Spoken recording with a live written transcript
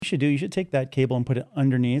should do, you should take that cable and put it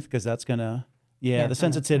underneath, because that's going to, the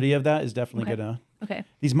sensitivity of that is definitely going to. Okay.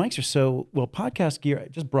 These mics are so, podcast gear,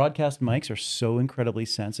 just broadcast mics are so incredibly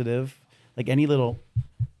sensitive. Like any little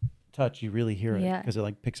touch, you really hear it because it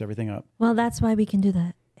like picks everything up. Well, that's why we can do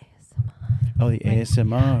that ASMR. Oh, the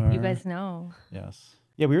ASMR. You guys know. Yes.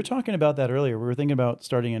 Yeah, we were talking about that earlier. We were thinking about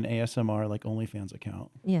starting an ASMR like OnlyFans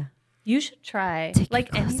account. Yeah. You should try. Take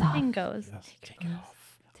like your clothes anything off. goes. Yes, take it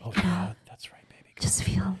off. Oh, God, that's right, baby. Just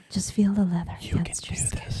feel the leather. You can do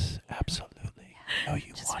this. Absolutely. No,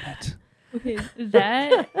 you want it. Okay,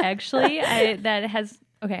 that actually,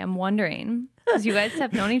 I'm wondering, because you guys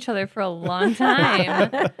have known each other for a long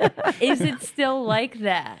time. Is it still like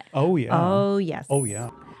that? Oh, yeah. Oh, yes. Oh, yeah.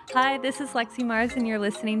 Hi, this is Lexi Mars, and you're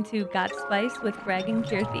listening to Got Spice with Greg and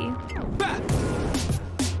Kirthi.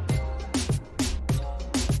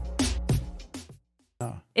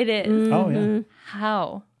 It is. Oh, yeah.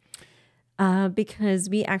 How? Because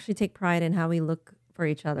we actually take pride in how we look for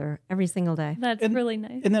each other every single day. That's really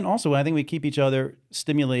nice. And then also, I think we keep each other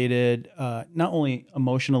stimulated, not only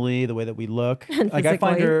emotionally, the way that we look. Like I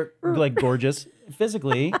find her like gorgeous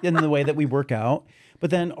physically in the way that we work out, but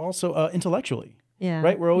then also intellectually. Yeah.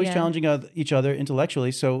 Right. We're always challenging each other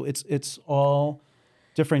intellectually. So it's all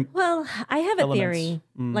different. Well, I have a elements. theory,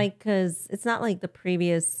 like, because it's not like the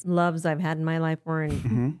previous loves I've had in my life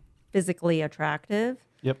weren't physically attractive.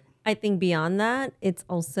 Yep. I think beyond that, it's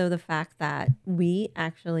also the fact that we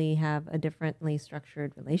actually have a differently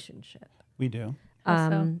structured relationship. We do.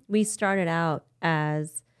 We started out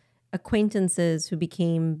as acquaintances who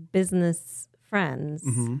became business friends,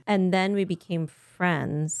 and then we became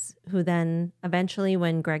friends who then eventually,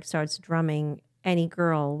 when Greg starts drumming, any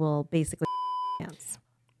girl will basically dance.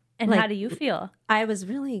 And how do you feel? I was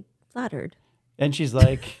really flattered. And she's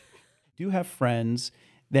like, do you have friends?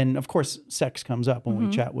 Then, of course, sex comes up when we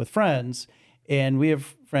chat with friends. And we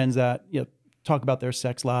have friends that talk about their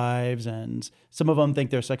sex lives. And some of them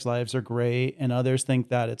think their sex lives are great. And others think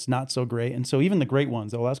that it's not so great. And so even the great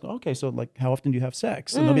ones, they'll ask, okay, so like, how often do you have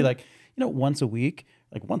sex? And they'll be like, once a week.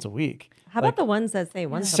 Like once a week. How about the ones that say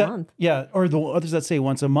once a month? Yeah, or the others that say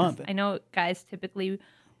once a month. I know guys typically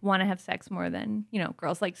want to have sex more than,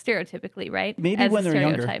 girls like stereotypically, right? Maybe as when they're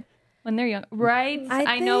younger. When they're young, right?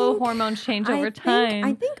 I know hormones change over time.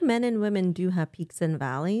 I think men and women do have peaks and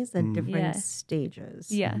valleys at different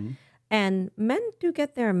stages. Yeah. And men do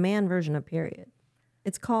get their man version of period.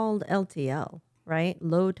 It's called LTL, right?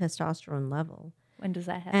 Low testosterone level. When does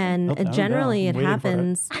that happen? And generally it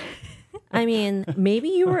happens. I mean, maybe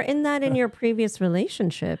you were in that in your previous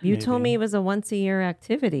relationship. You told me it was a once a year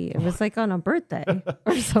activity. It was like on a birthday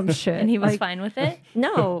or some shit. And he was fine with it?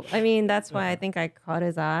 No. I mean, that's why I think I caught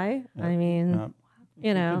his eye. I mean,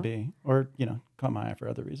 Could be. Or, caught my eye for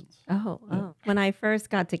other reasons. Oh. When I first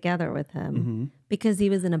got together with him, because he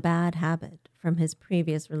was in a bad habit from his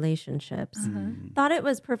previous relationships, thought it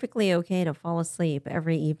was perfectly okay to fall asleep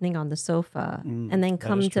every evening on the sofa and then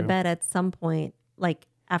come to bed at some point, like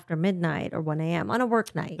after midnight or 1 a.m. on a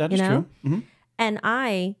work night. That is true. And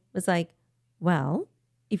I was like, well,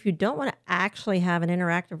 if you don't want to actually have an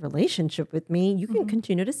interactive relationship with me, you can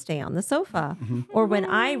continue to stay on the sofa. Or when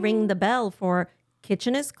I ring the bell for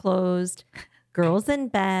kitchen is closed, girls in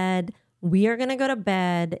bed, we are going to go to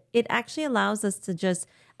bed, it actually allows us to just,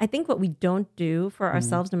 I think what we don't do for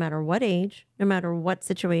ourselves, no matter what age, no matter what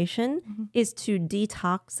situation, is to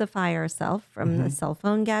detoxify ourselves from the cell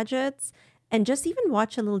phone gadgets and just even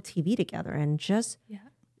watch a little TV together and just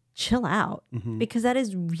chill out, because that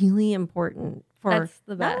is really important for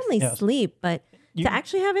not only sleep, but to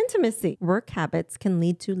actually have intimacy. Work habits can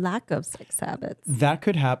lead to lack of sex habits. That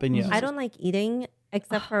could happen, yes. I don't like eating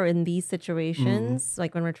except for in these situations,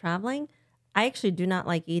 like when we're traveling. I actually do not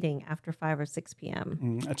like eating after 5 or 6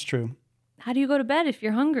 p.m. That's true. How do you go to bed if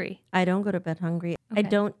you're hungry? I don't go to bed hungry. I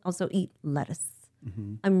don't also eat lettuce.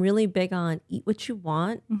 I'm really big on eat what you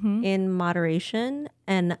want in moderation,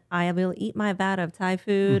 and I will eat my vat of Thai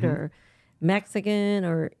food or Mexican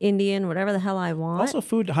or Indian, whatever the hell I want. Also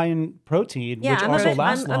food high in protein, which also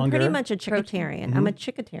lasts longer. I'm pretty much a chickatarian. I'm a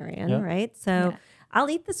chickatarian, right? So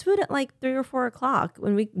I'll eat this food at like 3 or 4 o'clock.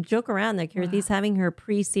 When we joke around that Kirthi's having her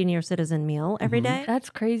pre-senior citizen meal every day.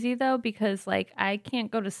 That's crazy though, because like I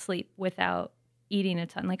can't go to sleep without eating a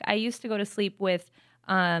ton. Like I used to go to sleep with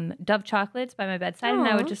Dove chocolates by my bedside, and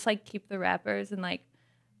I would just like keep the wrappers and like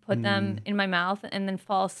put them in my mouth and then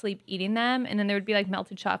fall asleep eating them, and then there would be like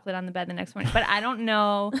melted chocolate on the bed the next morning. But I don't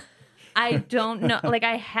know. Like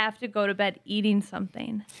I have to go to bed eating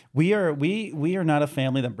something. We are not a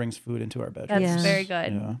family that brings food into our bedroom. That's very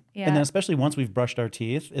good. Yeah. And then especially once we've brushed our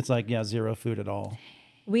teeth, it's like 0 food at all.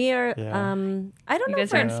 We are, Yeah. I don't You know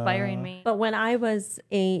guys for, are inspiring me. but when I was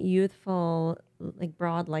a youthful, like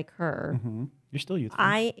broad like her, You're still youthful.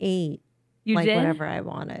 I ate You like did? whatever I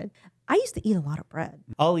wanted. I used to eat a lot of bread.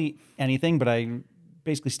 I'll eat anything, but I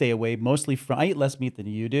basically stay away mostly from. I eat less meat than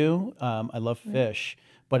you do. I love fish,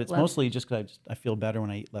 but it's mostly just because I feel better when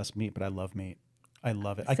I eat less meat. But I love meat. I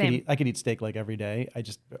love it. Same. I could eat steak like every day. I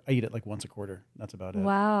eat it like once a quarter. That's about it.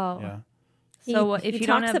 Wow. Yeah. So if he you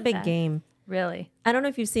don't talks have a big that- game. Really? I don't know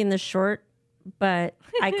if you've seen this short, but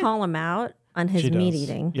I call him out on his She does. meat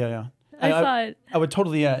eating. Yeah, yeah. I saw it. I would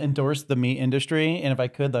totally endorse the meat industry, and if I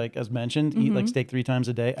could, like as mentioned, eat Mm-hmm. like steak 3 times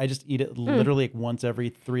a day. I just eat it literally like once every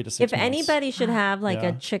 3 to 6 If months. anybody should have like Yeah.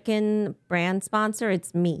 a chicken brand sponsor,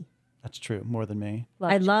 it's me. That's true, more than me.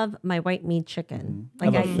 I love my white meat chicken. I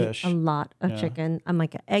Like love eat fish. a lot of Yeah. chicken. I'm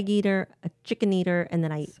like an egg eater, a chicken eater, and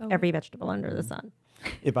then I eat So- every vegetable under the sun.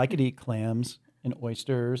 If I could eat clams and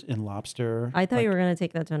oysters and lobster, I thought you were going to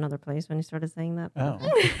take that to another place when you started saying that. oh,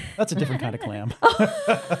 that's a different kind of clam.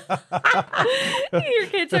 Your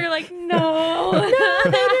kids are like, no.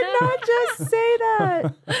 They did not just say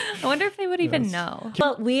that. I wonder if they would even know.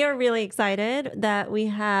 Well, we are really excited that we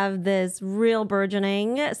have this real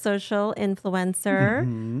burgeoning social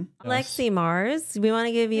influencer, Lexi Mars. We want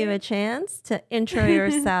to give you a chance to intro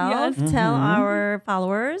yourself, tell our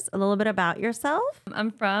followers a little bit about yourself.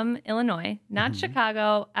 I'm from Illinois, not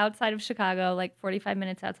Chicago, outside of Chicago, like 45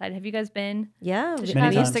 minutes outside. Have you guys been? Yeah, we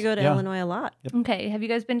Chicago? used to go to Yeah. Illinois a lot. Okay. Have you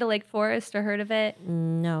guys been to Lake Forest or heard of it?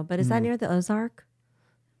 No, but is that near the Ozark?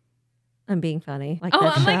 I'm being funny. Like Oh,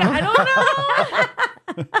 that I'm like, show.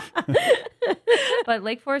 I don't know. But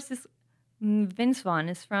Lake Forest is Vince Vaughn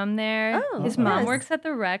is from there. Oh, His mom yes. works at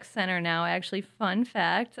the rec center now. Actually, fun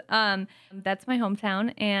fact. That's my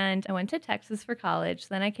hometown, and I went to Texas for college.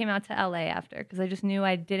 Then I came out to LA after because I just knew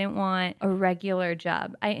I didn't want a regular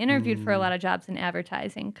job. I interviewed for a lot of jobs in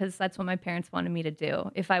advertising because that's what my parents wanted me to do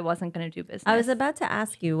if I wasn't going to do business. I was about to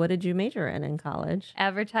ask you, what did you major in college?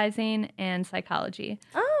 advertising and psychology.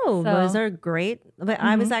 Oh, So- those are great. But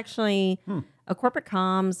I was actually a corporate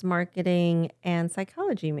comms, marketing, and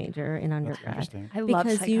psychology major in undergrad. Interesting. I love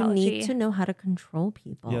Because psychology. you need to know how to control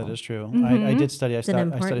people. Yeah, that's true. I did study. I an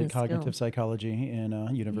studied important cognitive skill. psychology in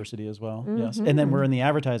university as well. Yes, and then we're in the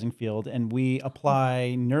advertising field, and we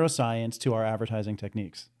apply neuroscience to our advertising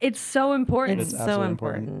techniques. It's so important. It's It's so absolutely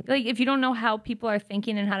important. important. Like if you don't know how people are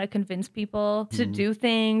thinking and how to convince people to do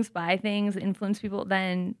things, buy things, influence people,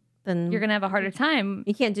 then Then you're gonna have a harder time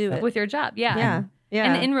you can't do it. with your job. Yeah. Yeah.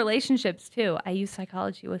 Yeah. And in relationships too, I use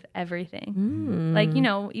psychology with everything. Like,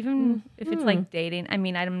 even if it's like dating, I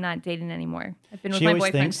mean, I'm not dating anymore. I've been with my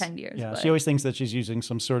boyfriend 10 years. Yeah, but she always thinks that she's using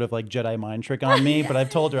some sort of like Jedi mind trick on me. But I've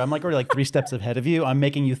told her I'm like already like 3 steps ahead of you. I'm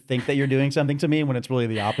making you think that you're doing something to me when it's really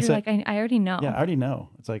the you're opposite. like, I already know. Yeah, I already know.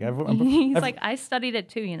 It's like He's I've- like, I studied it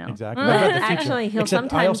too, exactly. I've read the future. Actually, he'll Except I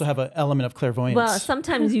sometimes- also have an element of clairvoyance. Well,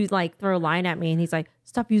 sometimes you like throw a line at me and he's like,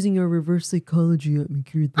 stop using your reverse psychology at me,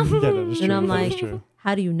 kid. yeah, that is true. And I'm That is like, true.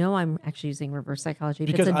 how do you know I'm actually using reverse psychology? If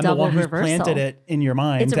Because it's a I'm the double one who's reversal. planted it in your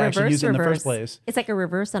mind It's to a actually reverse use it in the reverse. first place. It's like a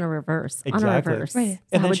reverse on a reverse on a Exactly. reverse. Right. So And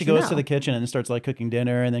how then would she you goes know? to the kitchen and starts like cooking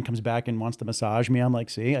dinner and then comes back and wants to massage me. I'm like,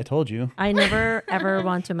 see, I told you. I never ever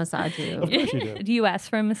want to massage you. Of course you do. Do you ask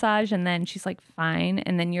for a massage and then she's like, fine.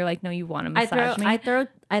 And then you're like, no, you want to I massage throw, me?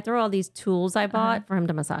 I throw all these tools I bought for him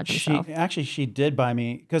to massage himself. She did buy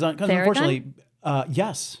me because Theragun? unfortunately,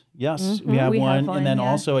 yes, we have We have one, one, and then yeah.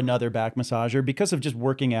 also another back massager because of just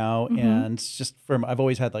working out and just from I've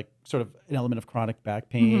always had like sort of an element of chronic back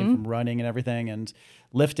pain from running and everything and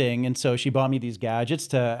lifting, and so she bought me these gadgets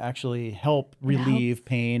to actually help relieve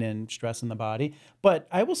pain and stress in the body. But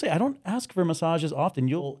I will say I don't ask for massages often.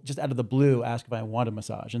 You'll just out of the blue ask if I want a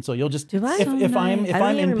massage, and so you'll just Do I? if, So if I'm nice. if I don't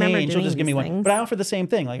I'm even in remember pain, she'll doing just give me these one. things. But I offer the same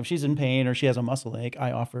thing. Like if she's in pain or she has a muscle ache,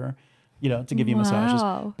 I offer. To give you massages.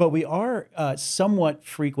 Wow. But we are somewhat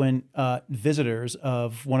frequent visitors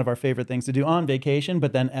of one of our favorite things to do on vacation,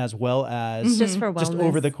 but then as well as Just for just wellness.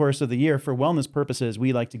 over the course of the year for wellness purposes,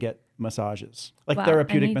 we like to get massages, like Wow,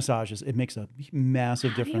 therapeutic I need- massages. It makes a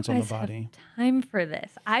massive How do you difference on the guys have body. time for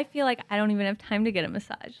this? I feel like I don't even have time to get a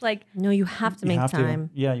massage. Like, No, you have to You make have time.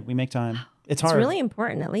 to. Yeah, we make time. It's It's hard. really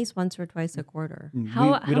important, at least once or twice a quarter.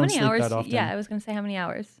 how we don't many sleep hours? that often. Yeah, I was gonna say how many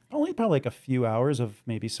hours. Only probably like a few hours of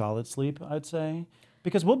maybe solid sleep, I'd say.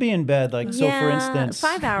 Because we'll be in bed, like, so for Yeah, instance.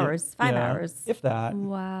 5 hours, 5 hours. If that.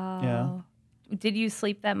 Wow. Did you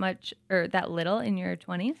sleep that much or that little in your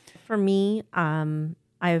 20s? For me,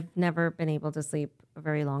 I've never been able to sleep a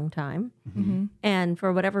very long time. And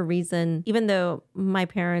for whatever reason, even though my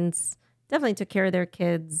parents definitely took care of their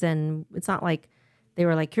kids, and it's not like they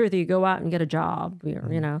were like, here, you go out and get a job,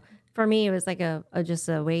 you know. For me, it was like a just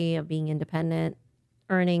a way of being independent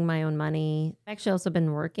earning my own money. I've actually also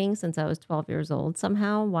been working since I was 12 years old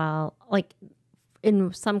somehow, while like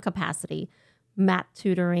in some capacity, math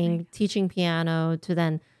tutoring, teaching piano, to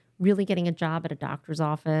then really getting a job at a doctor's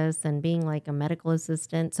office and being like a medical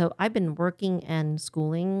assistant. So I've been working and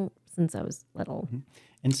schooling since I was little.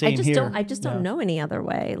 And same here. I just don't know any other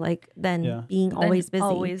way like than being Then always busy.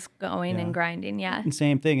 always going and grinding. Yeah. And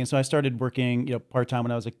same thing. And so I started working, part-time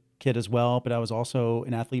when I was a kid as well, but I was also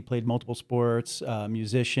an athlete, played multiple sports,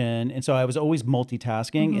 musician. And so I was always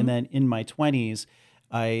multitasking. And then in my 20s,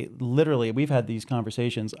 we've had these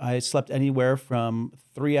conversations. I slept anywhere from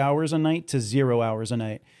 3 hours a night to 0 hours a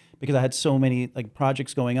night, because I had so many like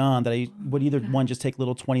projects going on that I would either just take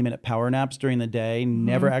little 20-minute power naps during the day,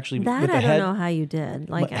 never actually That with the I head, don't know how you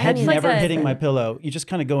did. Like head I never like hitting my pillow. You just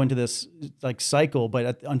kind of go into this like cycle,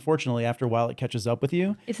 but unfortunately after a while it catches up with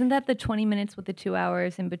you. Isn't that the 20 minutes with the 2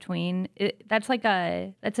 hours in between? That's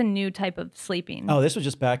a new type of sleeping. Oh, this was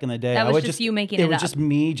just back in the day. That I was would just you making it was up. just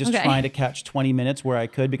me Okay. trying to catch 20 minutes where I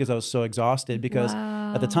could, because I was so exhausted, because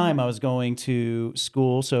at the time I was going to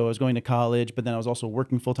school, so I was going to college, but then I was also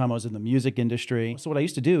working full time. I was in the music industry. So what I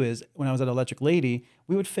used to do is when I was at Electric Lady,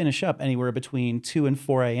 we would finish up anywhere between 2 and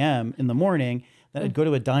 4 a.m. in the morning. Then I'd go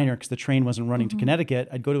to a diner because the train wasn't running to Connecticut.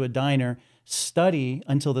 I'd go to a diner, study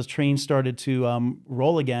until the train started to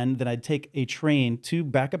roll again. Then I'd take a train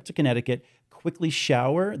back up to Connecticut, quickly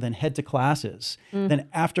shower, then head to classes. Then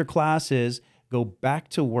after classes, go back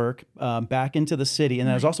to work, back into the city. And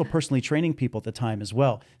I was also personally training people at the time as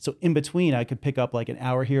well. So in between, I could pick up like an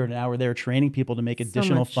hour here and an hour there, training people to make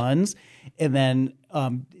additional funds. And then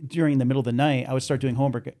during the middle of the night, I would start doing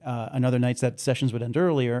homework on other nights that sessions would end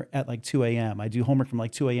earlier at like 2 a.m. I do homework from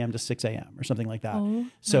like 2 a.m. to 6 a.m. or something like that.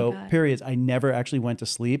 So periods, I never actually went to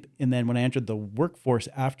sleep. And then when I entered the workforce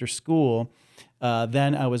after school,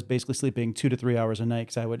 then I was basically sleeping 2 to 3 hours a night,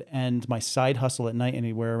 because I would end my side hustle at night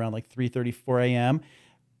anywhere around like 3:30, 4 a.m.,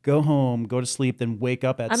 go home, go to sleep, then wake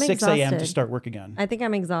up at 6 a.m. to exhausted. start work again. I think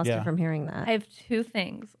I'm exhausted from hearing that. I have two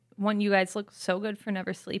things. One, you guys look so good for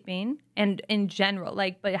never sleeping, and in general,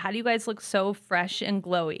 but how do you guys look so fresh and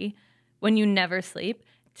glowy when you never sleep?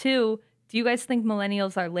 Two, do you guys think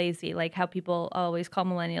millennials are lazy? Like how people always call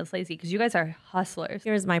millennials lazy? Because you guys are hustlers.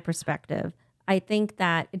 Here's my perspective. I think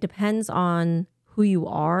that it depends on who you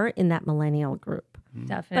are in that millennial group.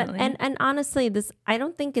 Definitely. But and honestly, I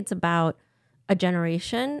don't think it's about a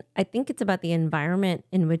generation. I think it's about the environment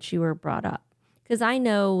in which you were brought up. Because I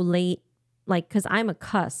know because I'm a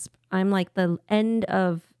cusp. I'm like the end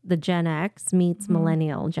of the Gen X meets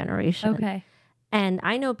millennial generation. Okay. And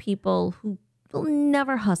I know people who will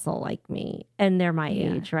never hustle like me, and they're my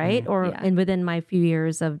age, right? And within my few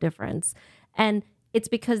years of difference. And it's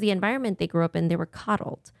because the environment they grew up in, they were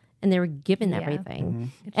coddled and they were given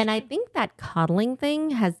everything. And I think that coddling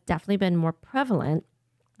thing has definitely been more prevalent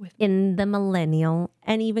in the millennial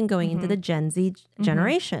and even going into the Gen Z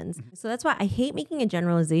generations. So that's why I hate making a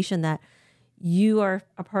generalization that you are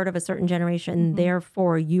a part of a certain generation,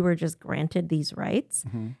 therefore you were just granted these rights.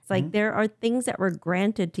 It's like there are things that were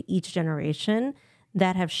granted to each generation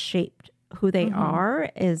that have shaped who they are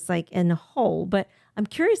is like in a whole. But I'm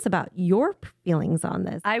curious about your feelings on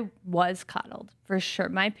this. I was coddled for sure.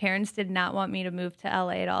 My parents did not want me to move to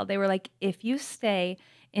LA at all. They were like, if you stay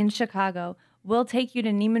in Chicago, we'll take you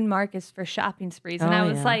to Neiman Marcus for shopping sprees. And I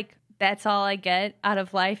was like, that's all I get out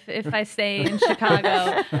of life if I stay in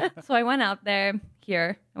Chicago. So I went out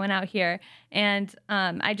here. And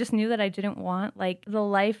I just knew that I didn't want like the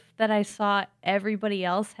life that I saw everybody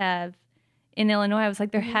else have in Illinois. I was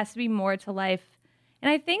like, there has to be more to life. And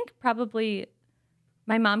I think probably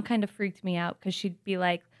my mom kind of freaked me out because she'd be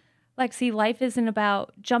like, Lexi, life isn't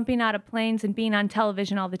about jumping out of planes and being on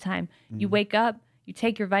television all the time. You wake up, you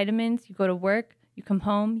take your vitamins, you go to work, you come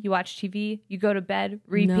home, you watch TV, you go to bed,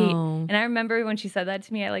 repeat. No. And I remember when she said that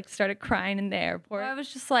to me, I like started crying in the airport. I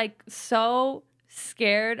was just like so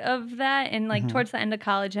scared of that. And like towards the end of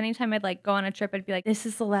college, anytime I'd like go on a trip, I'd be like, this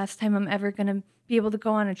is the last time I'm ever going to be able to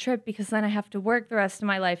go on a trip because then I have to work the rest of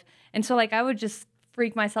my life. And so like I would just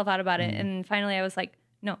freak myself out about it. And finally I was like,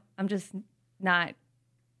 no, I'm just not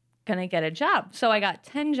going to get a job. So I got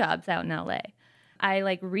 10 jobs out in LA. I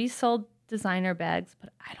like resold designer bags,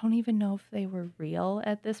 but I don't even know if they were real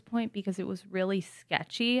at this point because it was really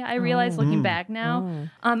sketchy. I realized looking back now,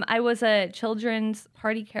 I was a children's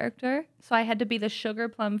party character. So I had to be the sugar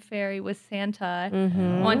plum fairy with Santa.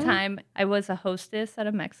 One time I was a hostess at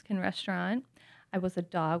a Mexican restaurant. I was a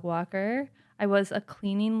dog walker. I was a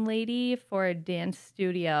cleaning lady for a dance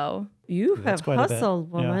studio. You That's have quite a bit.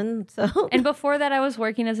 hustled, woman. So And before that, I was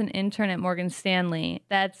working as an intern at Morgan Stanley.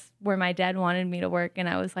 That's where my dad wanted me to work. And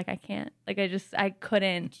I was like, I can't. Like, I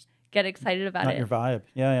couldn't get excited about Not it. your vibe.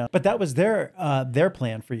 Yeah, yeah. But that was their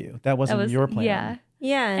plan for you. That wasn't your plan. Yeah.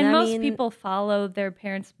 Yeah. And I most mean, people follow their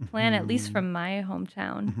parents' plan, at least from my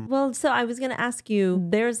hometown. well, so I was going to ask you,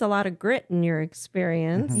 there's a lot of grit in your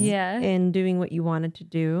experience Yeah. in doing what you wanted to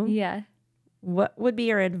do. Yeah. What would be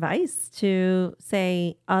your advice to,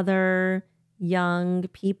 say, other young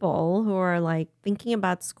people who are like thinking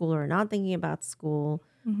about school or not thinking about school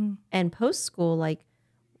and post school? Like,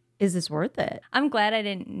 is this worth it? I'm glad I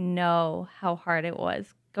didn't know how hard it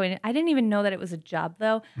was going. I didn't even know that it was a job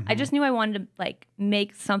though. I just knew I wanted to like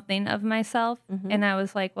make something of myself. And I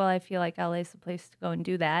was like, well, I feel like LA is the place to go and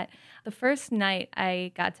do that. The first night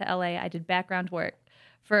I got to LA, I did background work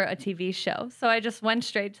for a TV show. So I just went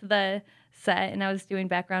straight to the set and I was doing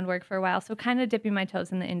background work for a while. So kind of dipping my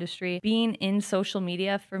toes in the industry. Being in social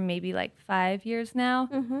media for maybe like 5 years now,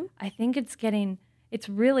 I think it's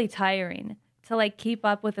really tiring to like keep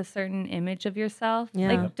up with a certain image of yourself.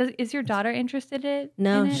 Yeah. Like, is your daughter interested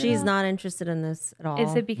No, in it at she's all? not interested in this at all.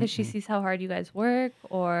 Is it because she sees how hard you guys work,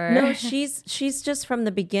 or No, she's just from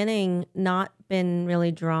the beginning not been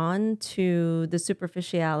really drawn to the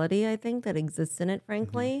superficiality, I think, that exists in it,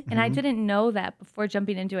 frankly. And I didn't know that before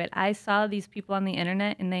jumping into it. I saw these people on the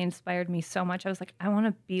internet and they inspired me so much. I was like, I want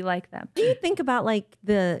to be like them. Do you think about like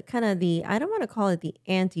the kind of the, I don't want to call it the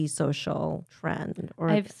antisocial trend, or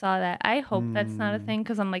I saw that. I hope that's not a thing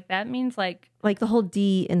because I'm like, that means like, the whole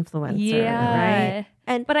de-influencer, yeah. right?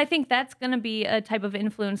 And But I think that's going to be a type of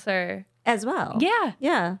influencer. as well. Yeah.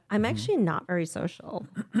 Yeah. I'm actually not very social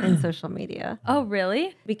in social media Oh,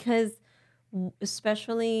 really? because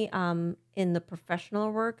especially in the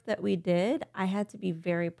professional work that we did, I had to be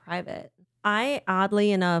very private. I,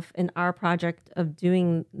 oddly enough, in our project of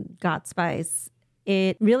doing Got Spice,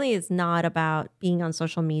 it really is not about being on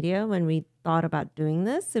social media when we thought about doing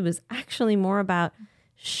this. It was actually more about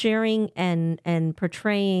sharing and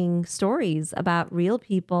portraying stories about real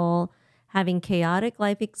people having chaotic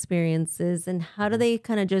life experiences and how do they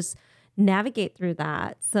kind of just navigate through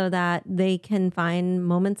that so that they can find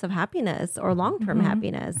moments of happiness or long-term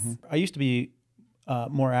happiness. I used to be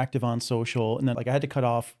more active on social, and then like I had to cut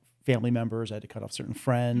off family members, I had to cut off certain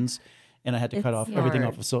friends, and I had to cut off everything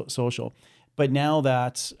off of social. But now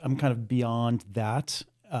that I'm kind of beyond that,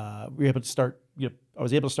 we were able to start. I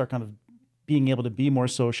was able to start kind of being able to be more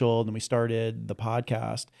social. And then we started the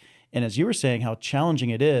podcast, and as you were saying, how challenging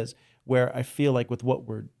it is. Where I feel like with what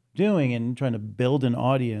we're doing and trying to build an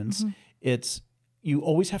audience, it's you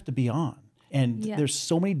always have to be on, and there's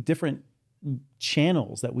so many different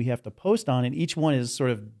channels that we have to post on, and each one is sort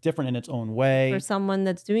of different in its own way. For someone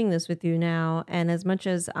that's doing this with you now, and as much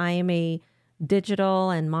as I am a digital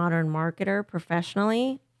and modern marketer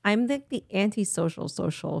professionally, I'm the antisocial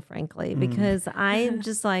social, frankly, because I'm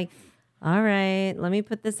just like, all right, let me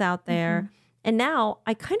put this out there. And now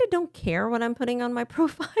I kind of don't care what I'm putting on my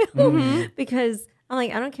profile because I'm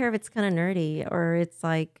like, I don't care if it's kind of nerdy or it's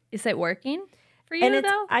like, Is it working for you and it's,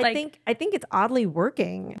 though? I think it's oddly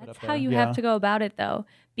working. That's how you have to go about it though.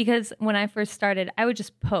 Because when I first started, I would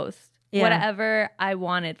just post whatever I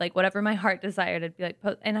wanted, like whatever my heart desired, I'd be like,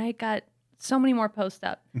 post. And I got so many more posts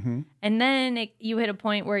up. And then you hit a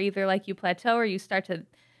point where either like you plateau or you start to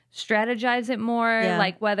strategize it more,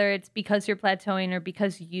 like whether it's because you're plateauing or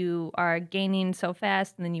because you are gaining so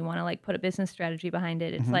fast and then you want to like put a business strategy behind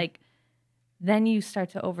it. It's like, then you start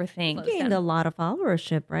to overthink. You gained a lot of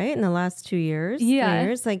followership, right? In the last 2 years. Yeah. 3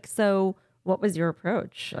 years. Like, so what was your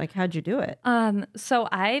approach? Like, how'd you do it? So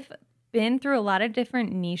I've been through a lot of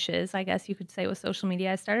different niches, I guess you could say, with social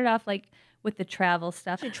media. I started off like with the travel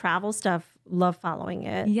stuff. Actually, travel stuff, love following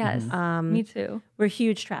it. Yes, me too. We're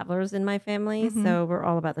huge travelers in my family, so we're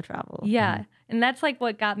all about the travel. Yeah, and that's like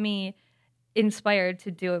what got me inspired to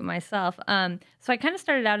do it myself. So I kind of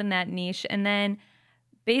started out in that niche, and then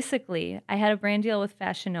basically I had a brand deal with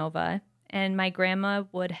Fashion Nova, and my grandma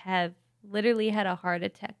would have literally had a heart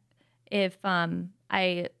attack if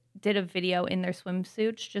I did a video in their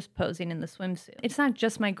swimsuits, just posing in the swimsuit. It's not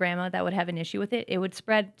just my grandma that would have an issue with it. It would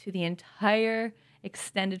spread to the entire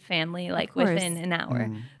extended family, like within an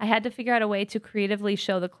hour. I had to figure out a way to creatively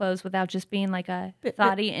show the clothes without just being like a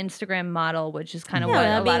thoughty Instagram model, which is kind of what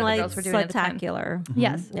a lot of the girls were doing at the time. Spectacular.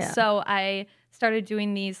 Yes. So I started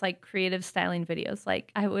doing these like creative styling videos.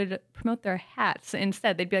 Like I would promote their hats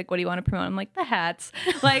instead. They'd be like, what do you want to promote? I'm like, the hats.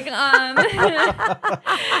 Like, and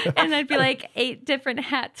I'd be like 8 different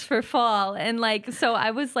hats for fall. And like, so I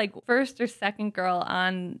was like first or second girl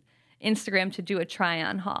on Instagram to do a try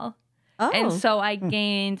on haul. Oh. And so I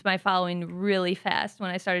gained my following really fast when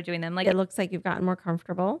I started doing them. Like It looks like you've gotten more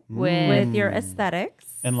comfortable with your aesthetics.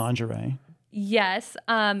 And lingerie. Yes.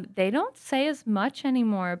 They don't say as much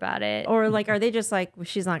anymore about it. Or like, are they just like, well,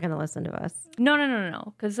 she's not going to listen to us?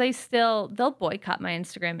 No. Because they'll boycott my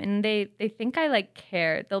Instagram, and they think I like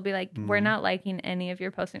care. They'll be like, we're not liking any of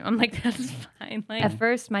your posting. I'm like, that's fine. Like at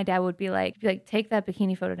first my dad would be like, take that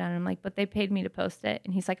bikini photo down. And I'm like, but they paid me to post it.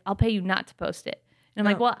 And he's like, I'll pay you not to post it. And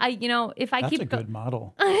I'm like, well, if I That's keep a good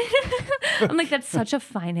model. I'm like, that's such a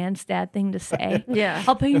finance dad thing to say. Yeah.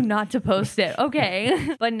 I'll pay you not to post it.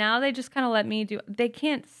 Okay. But now they just kind of let me they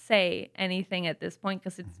can't say anything at this point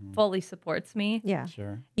because it fully supports me. Yeah.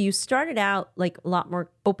 Sure. You started out like a lot more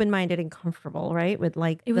open-minded and comfortable, right? With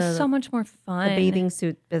like It was so much more fun. the bathing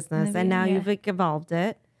suit business. And now you've like evolved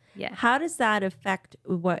it. Yeah. How does that affect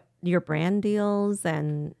what your brand deals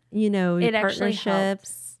and, your It actually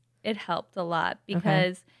partnerships? It helped a lot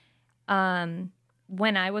because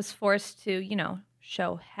when I was forced to,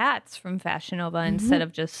 show hats from Fashion Nova instead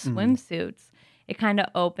of just swimsuits, it kind of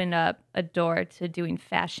opened up a door to doing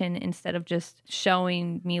fashion instead of just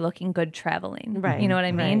showing me looking good traveling. Right. You know what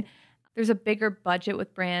I mean? Right. There's a bigger budget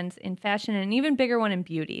with brands in fashion and an even bigger one in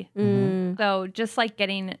beauty. So just like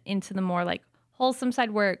getting into the more like wholesome side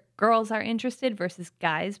where girls are interested versus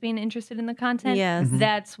guys being interested in the content. Yes.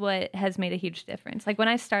 That's what has made a huge difference. Like when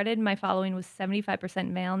I started, my following was 75%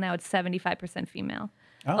 male. Now it's 75% female.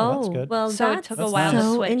 Oh, that's good. Well, So it that's took a while to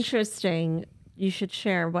so switch. interesting. You should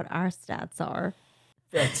share what our stats are.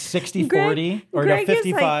 It's 60-40 or Greg is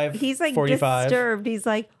 55 he's like 45. disturbed. He's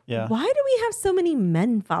like, Yeah. why do we have so many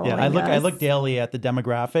men following Yeah, I us? look daily at the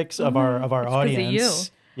demographics of our It's 'cause of audience.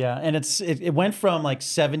 you. Yeah, and it went from like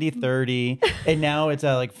 70-30 and now it's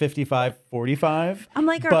at like 55-45. I'm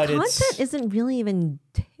like, our but content isn't really even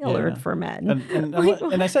tailored Yeah. for men.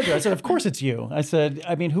 And I said to her, I said, of course it's you. I said,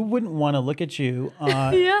 I mean, who wouldn't want to look at you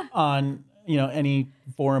on any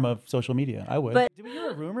forum of social media? I would. But- Did we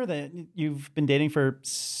hear a rumor that you've been dating for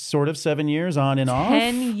sort of 7 years on and off?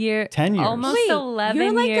 10 years. 10 years. Almost Wait, 11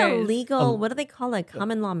 you're like years. a legal, what do they call it?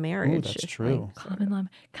 Common law marriage. Ooh, that's true. Common law.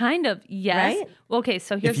 Kind of, yes. Right? Well, okay,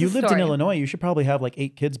 so here's If you the lived story. in Illinois, you should probably have like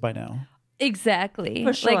 8 kids by now. Exactly.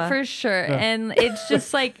 For sure. Like, for sure. And it's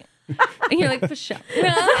just like, and you're like, for sure.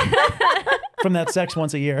 From that sex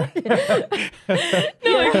once a year.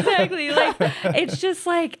 No, exactly. Like, it's just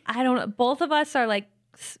like, I don't know. Both of us are like,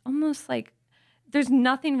 almost like, there's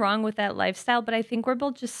nothing wrong with that lifestyle, but I think we're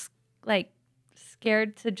both just like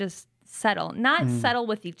scared to just settle. Not settle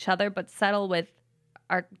with each other, but settle with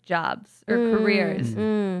our jobs or careers.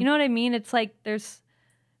 You know what I mean? It's like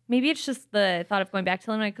maybe it's just the thought of going back to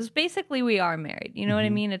Illinois because basically we are married. You know what I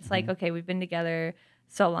mean? It's like, okay, we've been together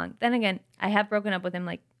so long. Then again, I have broken up with him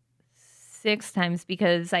like 6 times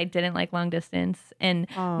because I didn't like long distance. And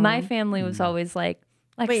my family was always like,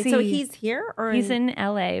 Lexi, Wait, so he's here or he's in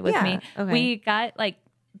LA with me. Okay. We got like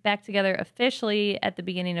back together officially at the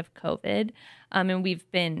beginning of COVID. And we've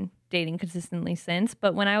been dating consistently since.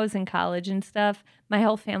 But when I was in college and stuff, my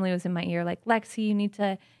whole family was in my ear like, Lexi, you need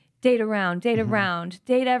to date around, date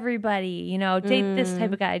everybody, date this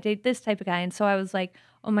type of guy, date this type of guy. And so I was like,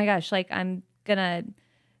 oh my gosh, like I'm gonna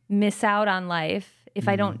miss out on life if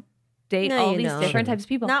I don't date No, all you these don't. different types of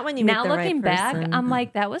people. Not when you meet now the right looking back, person. I'm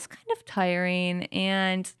like, that was kind of tiring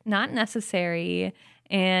and not necessary.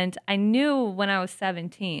 And I knew when I was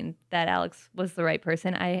 17 that Alex was the right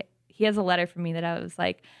person. He has a letter from me that I was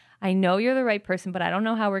like, I know you're the right person, but I don't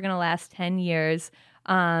know how we're gonna last 10 years.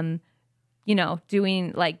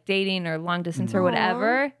 Doing like dating or long distance or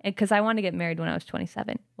whatever. Because I wanted to get married when I was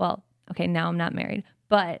 27. Well, okay, now I'm not married.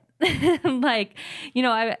 But at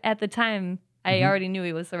the time, I already knew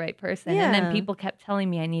he was the right person. And then Yeah. people kept telling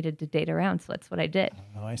me I needed to date around. So that's what I did.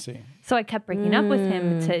 Oh, I see. So I kept breaking up with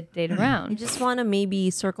him to date I around. just want to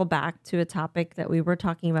maybe circle back to a topic that we were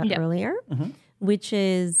talking about Yeah. earlier, which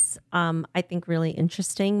is, I think, really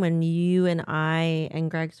interesting when you and I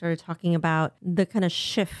and Greg started talking about the kind of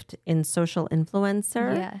shift in social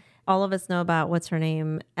influencer. Yeah. All of us know about what's her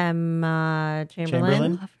name, Emma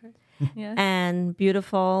Chamberlain. Love her. Yeah. And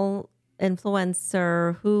beautiful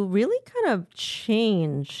influencer who really kind of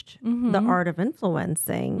changed the art of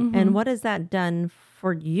influencing. And what has that done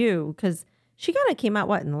for you? Because she kind of came out,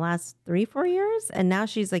 in the last 3-4 years? And now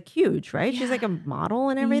she's like huge, right? She's like a model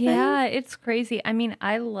and everything. Yeah, it's crazy. I mean,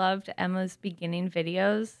 I loved Emma's beginning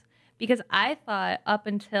videos because I thought up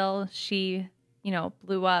until she,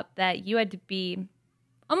 blew up that you had to be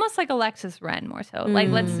almost like Alexis Ren more so. Like,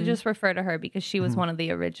 let's just refer to her because she was one of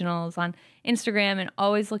the originals on Instagram and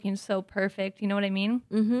always looking so perfect. You know what I mean?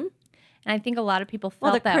 Mm-hmm. And I think a lot of people felt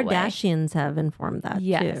Well, the that way. Kardashians have informed that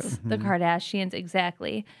Yes, too. the Kardashians,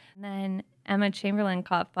 exactly. And then Emma Chamberlain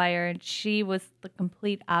caught fire and she was the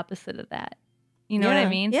complete opposite of that. You know what I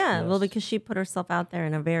mean? Yeah. Well, Yes. because she put herself out there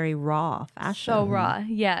in a very raw fashion. So raw.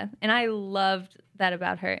 Yeah. And I loved that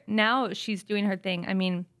about her. Now she's doing her thing. I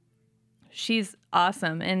mean, she's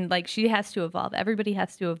awesome, and like she has to evolve. Everybody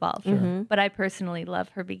has to evolve. But I personally love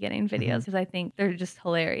her beginning videos because I think they're just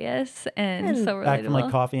hilarious and so relatable. Back from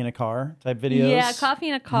like coffee in a car type videos. Yeah, coffee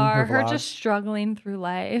in a car, her vlogs. just struggling through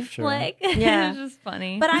life. Sure. Like Yeah. it's just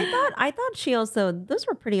funny. But I thought she also, those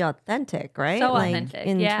were pretty authentic, right? So like, authentic,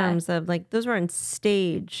 in yeah. terms of like, those weren't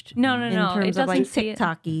staged. No. In It terms of like doesn't see it.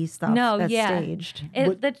 TikTok-y stuff No, that's yeah. staged.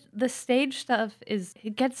 The stage stuff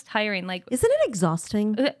it gets tiring. Like Isn't it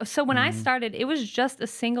exhausting? so when I started, it was just a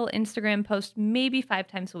single Instagram post, maybe 5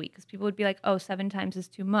 times a week, because people would be like, "Oh, 7 times is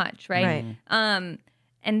too much," right? Right.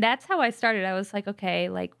 And that's how I started. I was like, okay,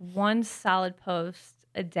 like one solid post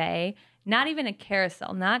a day, not even a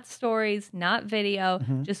carousel, not stories, not video,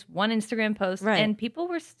 just one Instagram post, Right. and people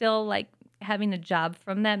were still like having a job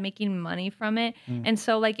from that, making money from it, and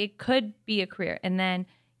so like it could be a career, and then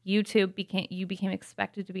you became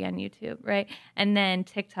expected to be on YouTube, right? And then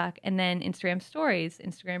TikTok, and then Instagram stories,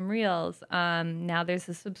 Instagram reels. Now there's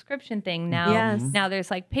a subscription thing. Now, Yes. now there's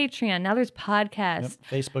like Patreon. Now there's podcasts.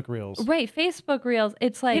 Yep. Facebook Reels. Right, Facebook Reels.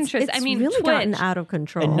 It's like Pinterest. It's I mean, really Twitch. gotten out of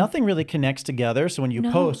control. And nothing really connects together. So when you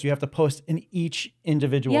post, you have to post in each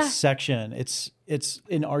individual Yeah. section. It's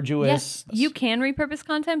an arduous. Yes, you can repurpose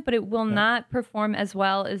content, but it will not perform as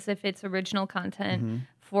well as if it's original content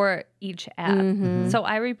for each app. So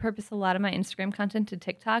I repurpose a lot of my Instagram content to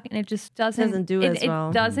TikTok, and it just doesn't do as well.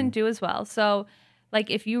 It doesn't do as well. So like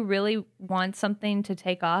if you really want something to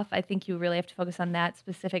take off, I think you really have to focus on that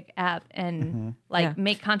specific app and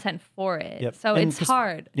make content for it. Yep. So And it's 'cause-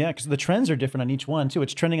 hard. Yeah, because the trends are different on each one too.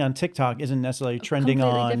 It's trending on TikTok isn't necessarily trending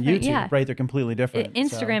Completely on different, YouTube, yeah. right? They're completely different.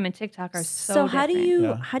 Instagram and TikTok are So how do different.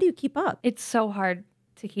 you how do you keep up? It's so hard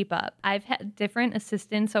to keep up. I've had different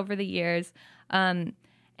assistants over the years.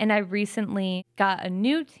 And I recently got a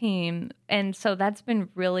new team. And so that's been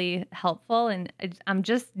really helpful. And I'm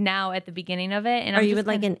just now at the beginning of it. And Are I'm you just with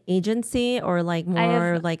like kind an agency or like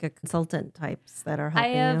more have- like a consultant types that are I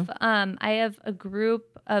helping have you? I have a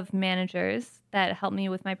group of managers that help me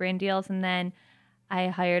with my brand deals, and then I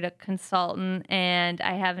hired a consultant, and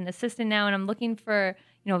I have an assistant now, and I'm looking for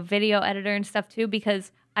a video editor and stuff too,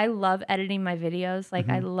 because I love editing my videos. Like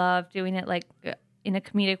I love doing it like in a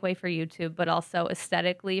comedic way for YouTube, but also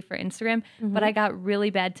aesthetically for Instagram. But I got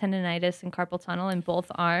really bad tendonitis and carpal tunnel in both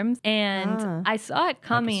arms, and I saw it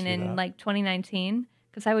coming see in that. like 2019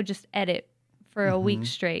 because I would just edit for a week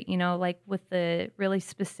straight, like with the really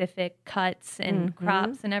specific cuts and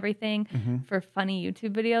crops and everything for funny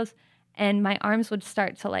YouTube videos. And my arms would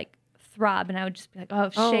start to like throb, and I would just be like, oh,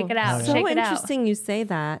 shake it out, So shake it out. interesting you say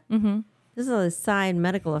that. This is the side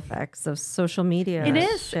medical effects of social media. It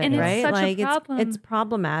is, shit, and it's right? such a like problem. It's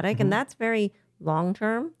problematic, and that's very long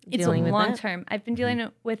term. It's long term. I've been dealing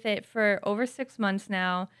with it for over 6 months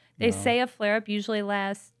now. They say a flare up usually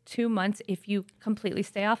lasts 2 months if you completely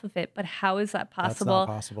stay off of it. But how is that possible?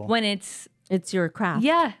 possible. When it's It's your craft.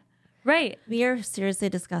 yeah, right. We are seriously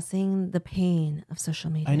discussing the pain of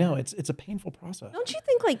social media. I know it's a painful process. Don't you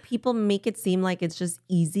think like people make it seem like it's just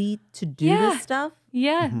easy to do Yeah. this stuff?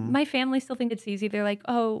 Yeah, my family still think it's easy. They're like,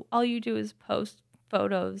 oh, all you do is post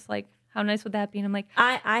photos. Like, how nice would that be? And I'm like,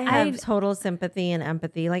 I have total sympathy and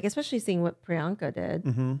empathy, like especially seeing what Priyanka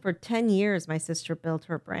did. For 10 years, my sister built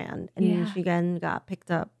her brand, and Yeah. she again got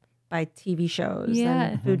picked up by TV shows Yeah.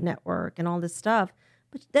 and Food Network and all this stuff.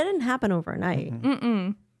 But that didn't happen overnight.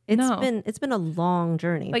 No. It's been a long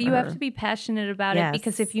journey. but for you have her. to be passionate about Yes. it,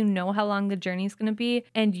 because if you know how long the journey is going to be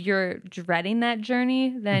and you're dreading that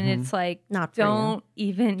journey, then it's like, Not for you. don't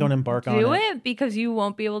even Don't embark on do it. it, because you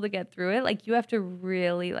won't be able to get through it. Like, you have to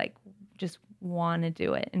really like just want to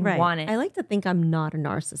do it and Right. want it. I like to think I'm not a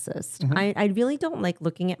narcissist. I really don't like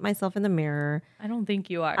looking at myself in the mirror. I don't think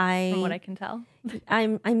you are, from what I can tell.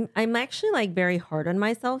 I'm actually like very hard on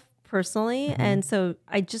myself personally, and so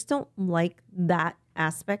I just don't like that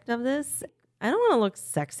aspect of this. I don't want to look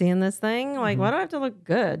sexy in this thing. Like, why do I have to look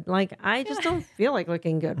good? Like, I just don't feel like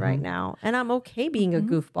looking good right now, and I'm okay being a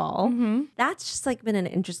goofball. That's just like been an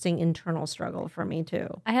interesting internal struggle for me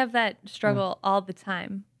too. I have that struggle all the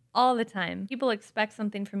time. All the time. People expect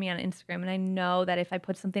something from me on Instagram, and I know that if I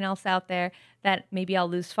put something else out there, that maybe I'll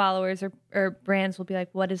lose followers, or brands will be like,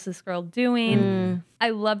 what is this girl doing? I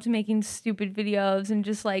loved making stupid videos and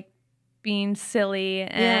just like being silly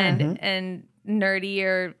and nerdy,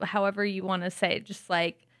 or however you want to say it, just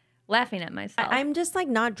like laughing at myself. I'm just like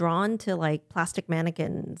not drawn to like plastic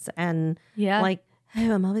mannequins and Yeah. like,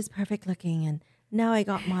 oh, I'm always perfect looking, and now I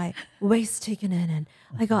got my waist taken in, and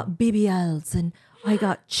I got BBLs, and I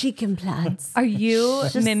got cheek implants. Are you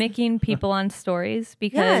mimicking people on stories?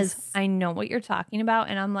 Because Yes. I know what you're talking about,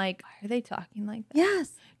 and I'm like, why are they talking like that?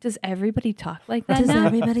 Yes. Does everybody talk like that Does now?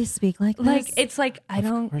 everybody speak like this? Like, it's like, I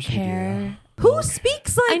don't course we do. care. Who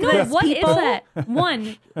speaks like I know. this, What is people? that?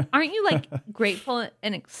 One, aren't you like grateful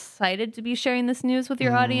and excited to be sharing this news with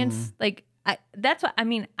your audience? Like, that's what I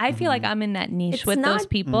mean. I feel like I'm in that niche It's with not those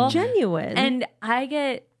people. genuine. And I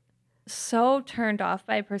get so turned off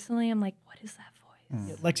by it personally. I'm like, what is that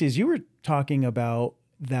voice? Lexi, as you were talking about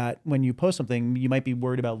that when you post something, you might be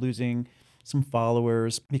worried about losing some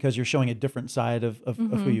followers because you're showing a different side of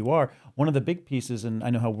who you are. One of the big pieces, and I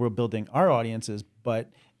know how we're building our audiences,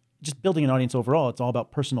 but just building an audience overall, it's all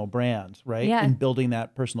about personal brand, right? Yeah. And building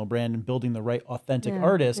that personal brand and building the right authentic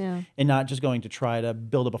artist and not just going to try to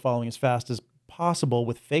build up a following as fast as possible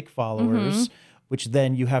with fake followers, which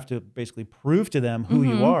then you have to basically prove to them who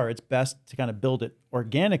you are. It's best to kind of build it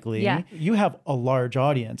organically. Yeah. You have a large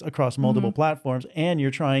audience across multiple platforms, and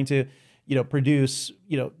you're trying to produce,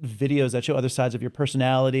 videos that show other sides of your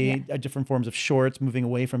personality, different forms of shorts, moving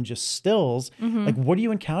away from just stills. Like, what are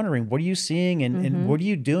you encountering? What are you seeing? And what are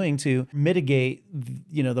you doing to mitigate,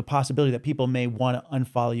 the possibility that people may want to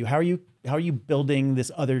unfollow you? How are you building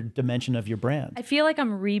this other dimension of your brand? I feel like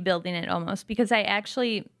I'm rebuilding it almost because I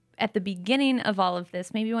actually, at the beginning of all of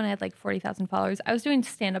this, maybe when I had like 40,000 followers, I was doing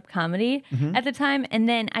stand-up comedy at the time. And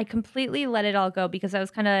then I completely let it all go because I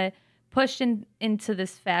was kind of pushed into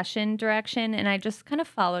this fashion direction, and I just kind of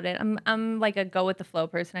followed it. I'm like a go with the flow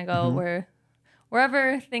person. I go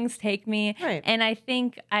wherever things take me. Right. And I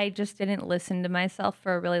think I just didn't listen to myself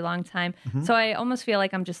for a really long time. So I almost feel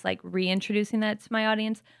like I'm just like reintroducing that to my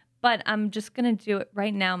audience. But I'm just going to do it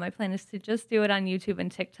right now. My plan is to just do it on YouTube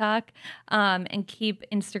and TikTok, and keep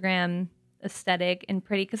Instagram aesthetic and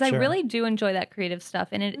pretty, because I really do enjoy that creative stuff.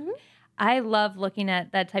 And I love looking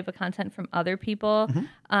at that type of content from other people.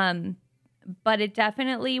 But it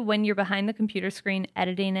definitely, when you're behind the computer screen,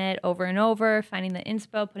 editing it over and over, finding the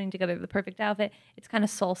inspo, putting together the perfect outfit, it's kind of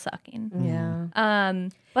soul sucking. Yeah.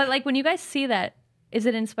 But like when you guys see that, is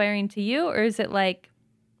it inspiring to you, or is it like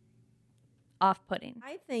off-putting?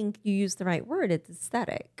 I think you use the right word. It's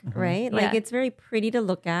aesthetic, right? Like Yeah. it's very pretty to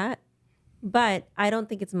look at, but I don't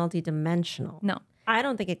think it's multidimensional. No. I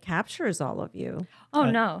don't think it captures all of you, Oh,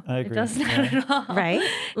 no. I It agree. does not at all. right?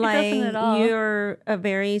 doesn't at all. You're a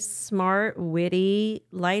very smart, witty,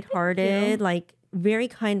 lighthearted, like very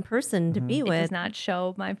kind person to be It with. does not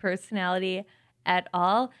show my personality at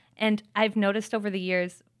all. And I've noticed over the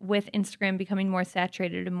years with Instagram becoming more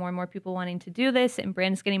saturated and more people wanting to do this, and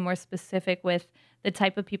brands getting more specific with the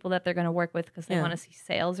type of people that they're going to work with because they want to see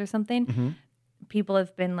sales or something. People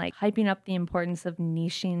have been like hyping up the importance of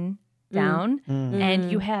niching down,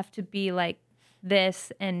 and you have to be like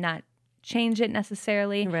this and not change it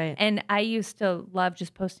necessarily. Right. And I used to love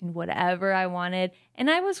just posting whatever I wanted,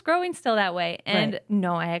 and I was growing still that way. And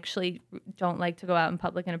no, I actually don't like to go out in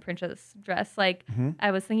public in a princess dress. Like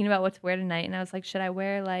I was thinking about what to wear tonight, and I was like, should I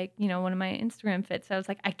wear like, one of my Instagram fits? I was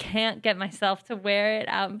like, I can't get myself to wear it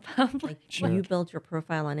out in public. When you built your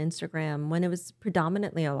profile on Instagram, when it was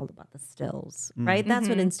predominantly all about the stills, right? That's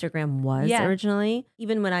what Instagram was originally.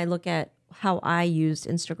 Even when I look at how I used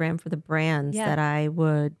Instagram for the brands that I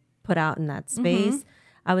would put out in that space,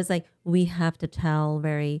 I was like, we have to tell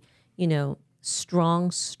very,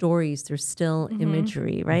 strong stories through still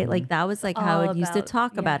imagery, right? Like that was like how it used to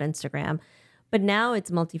talk about Instagram. But now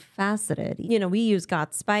it's multifaceted. We use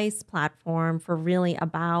Got Spice platform for really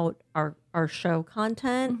about our show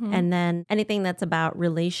content. And then anything that's about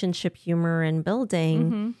relationship humor and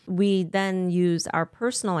building, we then use our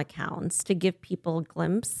personal accounts to give people a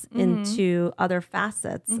glimpse into other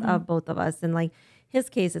facets of both of us. And like his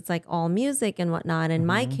case, it's like all music and whatnot. In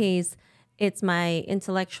my case, it's my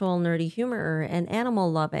intellectual, nerdy humor and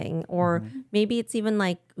animal loving, or maybe it's even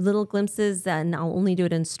like little glimpses, and I'll only do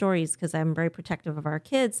it in stories because I'm very protective of our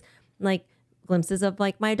kids, like glimpses of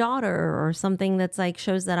like my daughter or something that's like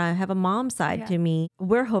shows that I have a mom side to me.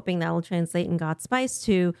 We're hoping that will translate in Got Spice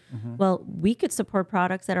to, well, we could support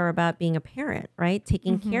products that are about being a parent, right?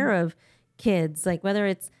 Taking care of kids, like whether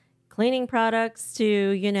it's cleaning products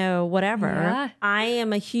to, whatever. Yeah. I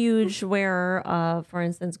am a huge wearer of, for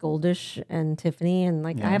instance, Goldish and Tiffany. And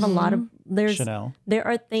like, I have a lot of, Chanel. there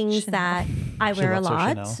are things that I wear a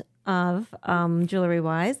loves her lot of, jewelry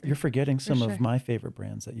wise. You're forgetting some of my favorite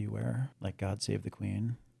brands that you wear, like God Save the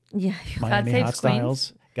Queen, Yeah. Miami Saves Hot Queens?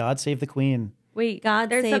 Styles. God Save the Queen. Wait, God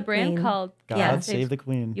there's a Save brand Queen. called God Save the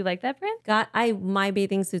Queen. You like that brand? My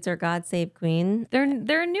bathing suits are God Save Queen. They're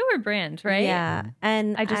a newer brand, right? Yeah.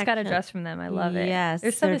 And I just got a actually- dress from them. I love it. Yes.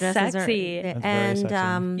 They're so their dresses are- sexy. That's very and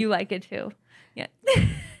sexy. You like it too. Yeah.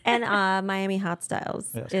 And Miami Hot Styles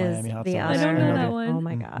Yes, is Miami Hot the Styles. other. I don't know that one. Oh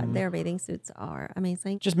my God, their bathing suits are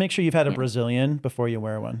amazing. Just make sure you've had a Brazilian before you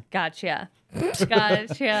wear one. Gotcha.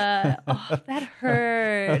 Gotcha. Oh, that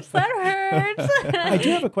hurts. That hurts. I do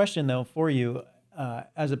have a question though for you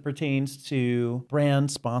as it pertains to brand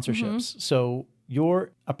sponsorships. So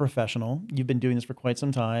you're a professional. You've been doing this for quite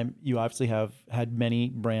some time. You obviously have had many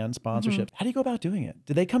brand sponsorships. How do you go about doing it?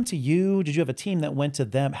 Did they come to you? Did you have a team that went to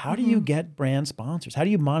them? How do you get brand sponsors? How do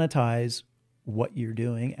you monetize what you're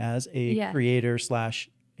doing as a creator slash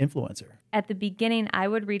influencer? At the beginning, I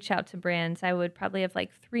would reach out to brands. I would probably have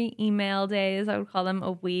like 3 email days. I would call them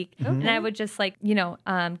a week. And I would just like,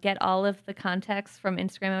 get all of the contacts from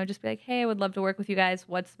Instagram. I would just be like, hey, I would love to work with you guys.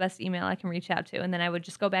 What's the best email I can reach out to? And then I would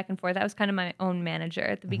just go back and forth. I was kind of my own manager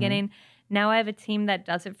at the beginning. Now I have a team that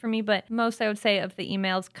does it for me. But most, I would say, of the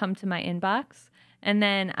emails come to my inbox. And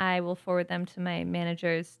then I will forward them to my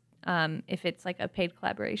managers if it's like a paid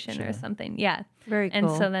collaboration or something. Yeah. Very cool.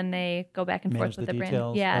 And so then they go back and Manage forth with the the brand.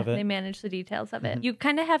 details Yeah, of it. they manage the details of it. You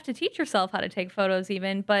kind of have to teach yourself how to take photos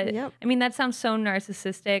even. But I mean, that sounds so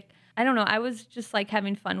narcissistic. I don't know. I was just like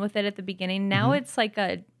having fun with it at the beginning. Now it's like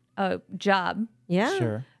a job Yeah.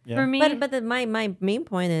 Sure. Yeah. for me. But my main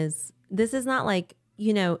point is this is not like,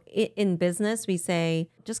 in business, we say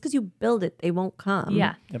just because you build it, they won't come.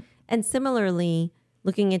 Yeah. Yep. And similarly,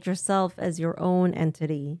 looking at yourself as your own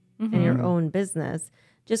entity and your own business,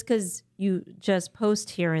 just because you just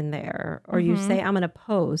post here and there or you say, I'm going to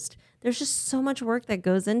post, there's just so much work that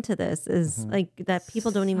goes into this is like that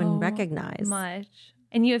people don't even recognize. Much.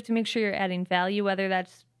 And you have to make sure you're adding value, whether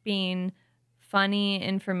that's being funny,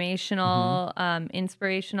 informational,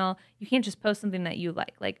 inspirational. You can't just post something that you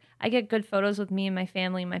like. Like I get good photos with me and my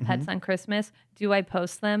family and my pets on Christmas. Do I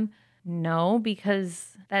post them? No,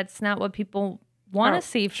 because that's not what people want to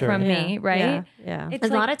see from me, right? Yeah. It's A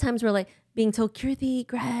like- lot of times we're like being told, Kirthi,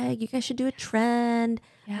 Greg, you guys should do a trend.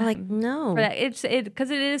 We're like, no. For that, because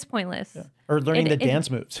it is pointless. Or learning the dance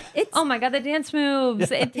moves. Oh my God, the dance moves.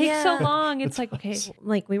 It takes so long. It's like, okay.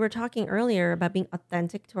 Like we were talking earlier about being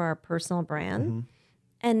authentic to our personal brand.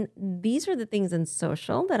 And these are the things in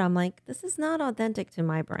social that I'm like, this is not authentic to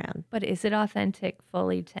my brand. But is it authentic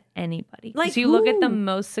fully to anybody? Like So you look at the who?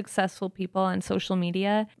 most successful people on social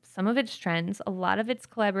media, some of it's trends, a lot of it's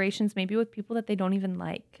collaborations, maybe with people that they don't even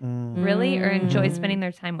like, really, or enjoy spending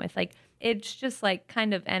their time with. Like, it's just like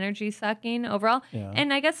kind of energy sucking overall. Yeah.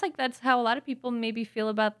 And I guess like that's how a lot of people maybe feel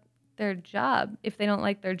about their job if they don't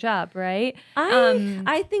like their job, right?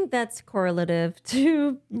 I think that's correlative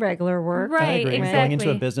to regular work. I Right, agree. exactly. Going into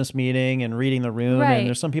a business meeting and reading the room, Right. and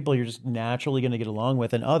there's some people you're just naturally going to get along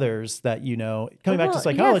with, and others that coming back to Well,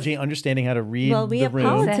 psychology, understanding how to read Well, we the have room.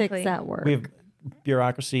 politics Exactly. at work. We have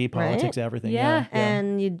bureaucry, politics, everything. Yeah.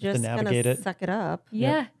 and you just kind navigate of it. suck it up.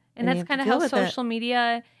 Yeah. And And you that's have to kind of deal how with it. social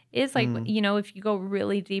media is like, if you go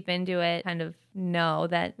really deep into it, kind of know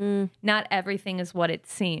that not everything is what it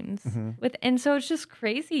seems. And so it's just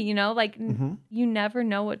crazy, you never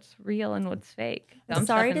know what's real and what's fake. So I'm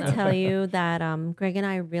Sorry stuck to in tell you that Greg and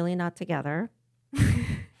I are really not together.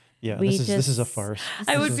 Yeah, We this is a just- farce.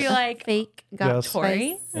 I would This be is- like, Fake got Yes.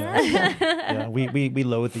 Tori? Yeah, we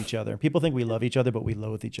loathe each other. People think we love each other, but we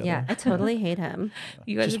loathe each other. Yeah, I totally hate him.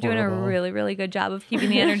 you guys Just are doing horrible. a really, really good job of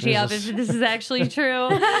keeping the energy up if this is actually true.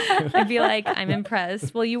 I'd be like, I'm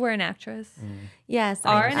impressed. Well, you were an actress. Yes.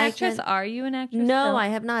 Are I an actress? can- Are you an actress? No, still? I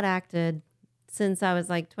have not acted since I was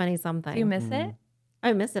like 20 something. Do you miss it?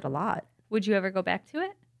 I miss it a lot. Would you ever go back to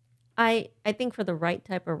it? I think for the right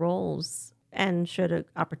type of roles and should an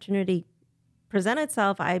opportunity present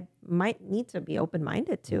itself, I might need to be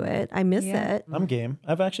open-minded to it. I miss Yeah. it. I'm game.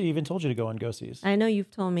 I've actually even told you to go on go-sees. I know you've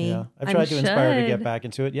told me. Yeah, I've I tried to inspire to should. get back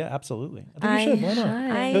into it. Yeah, absolutely. I think you should. Why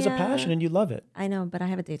not? I, There's a passion and you love it. I know, but I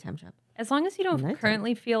have a daytime job. As long as you don't Nighttime.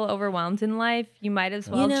 currently feel overwhelmed in life, you might as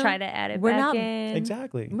well try to add it we're back not- in.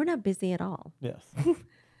 Exactly. We're not busy at all. Yes.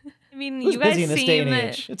 I mean, Who's you guys busy in this seem day and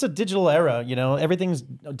age? It's a digital era. Everything's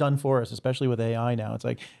done for us, especially with AI now. It's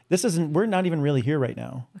like we're not even really here right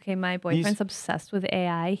now. Okay, my boyfriend's obsessed with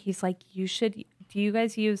AI. He's like, you should. Do you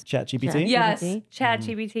guys use? ChatGPT. Yes, GPT?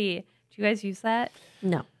 ChatGPT. Do you guys use that?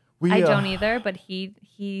 No. I don't either, but he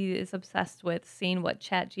is obsessed with seeing what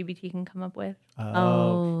ChatGPT can come up with.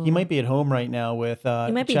 Oh, he might be at home right now with.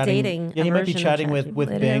 He might be chatting, dating Yeah, a he might be version of chatting with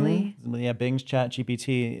Literally. Bing. Yeah, Bing's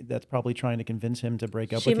ChatGPT. That's probably trying to convince him to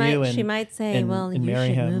break up She with might you. And she might say, and- well, and you marry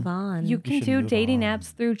should him. move on. You can should do move dating on.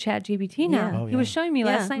 apps through ChatGPT now. Yeah. Oh, He was yeah. showing me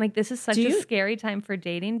last Yeah. night. Like, this is such Do a you- scary time for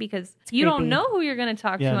dating because you don't creepy. know who you're going to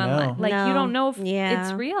talk Yeah, to online. no. Like, you No. don't know if Yeah.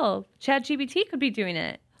 it's real. ChatGPT could be doing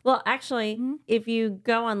it. Well, actually, if you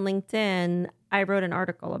go on LinkedIn, I wrote an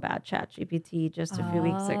article about ChatGPT just a few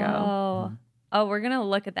weeks ago. Oh, Oh, we're gonna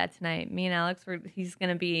look at that tonight. Me and Alex, he's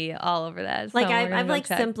gonna be all over that. Like so I've go like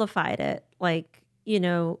check. simplified it. Like, you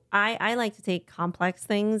know, I like to take complex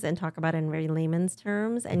things and talk about it in very layman's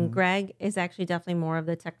terms. And Greg is actually definitely more of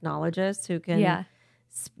the technologist who can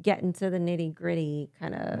get into the nitty gritty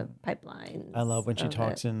kind of pipelines. I love when she of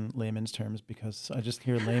talks it. in layman's terms because I just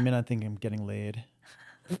hear layman, I think I'm getting laid.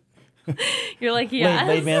 You're like, yes.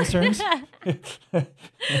 Laid man's terms?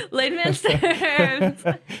 Laid man's terms.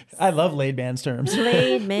 I love laid man's terms.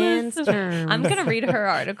 Laid man's terms. I'm gonna read her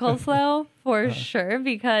articles though for sure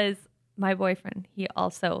because my boyfriend, he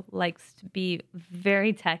also likes to be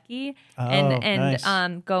very techie nice.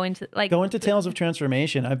 go into Go into Tales of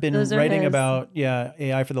Transformation. I've been Those are writing his. about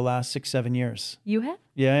AI for the last 6-7 years. You have?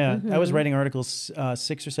 Yeah. I was writing articles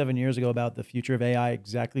 6 or 7 years ago about the future of AI,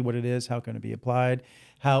 exactly what it is, how can it be applied,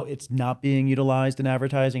 how it's not being utilized in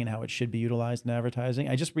advertising, and how it should be utilized in advertising.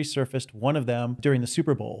 I just resurfaced one of them during the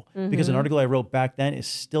Super Bowl because an article I wrote back then is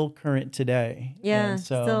still current today. Yeah, And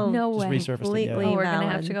so still No just way. resurfaced it. completely Yeah. Oh, we're gonna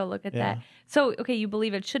have valid. to go look at Yeah. that. So, okay, you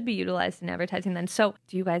believe it should be utilized in advertising then. So,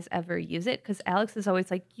 do you guys ever use it? Because Alex is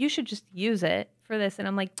always like, you should just use it for this. And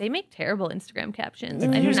I'm like, they make terrible Instagram captions. I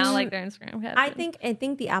do not like their Instagram captions. I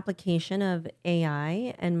think the application of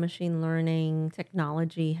AI and machine learning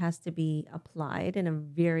technology has to be applied in a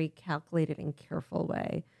very calculated and careful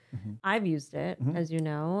way. I've used it, as you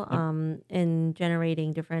know, in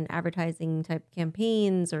generating different advertising type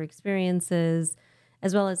campaigns or experiences,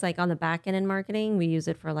 as well as like on the back end in marketing. We use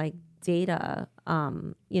it for like data,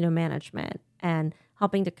 management and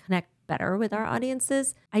helping to connect better with our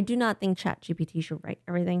audiences. I do not think ChatGPT should write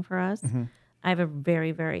everything for us. I have a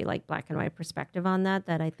very, very like black and white perspective on that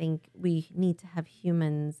I think we need to have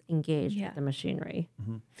humans engaged with the machinery.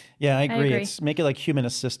 Yeah, I agree. agree. It's make it like human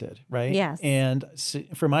assisted, right? Yes. And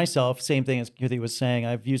for myself, same thing as Kirti was saying.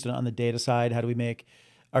 I've used it on the data side. How do we make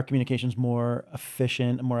our communications more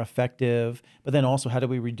efficient, more effective? But then also, how do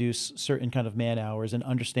we reduce certain kind of man hours and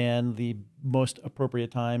understand the most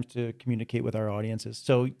appropriate times to communicate with our audiences?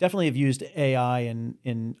 So definitely have used AI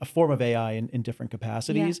in a form of AI in different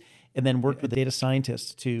capacities, and then worked with data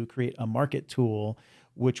scientists to create a market tool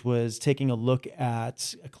which was taking a look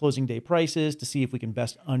at closing day prices to see if we can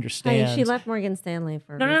best understand. Hey, she left Morgan Stanley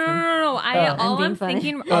for a No. reason. All I'm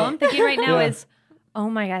thinking right now Yeah. is, oh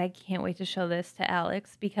my God, I can't wait to show this to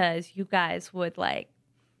Alex because you guys would like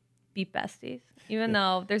be besties. Even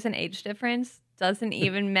though there's an age difference, doesn't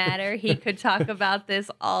even matter. He could talk about this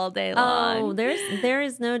all day long. Oh, there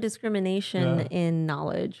is no discrimination in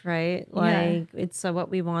knowledge, right? Like it's what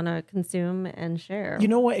we want to consume and share. You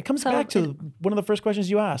know what? It comes back to one of the first questions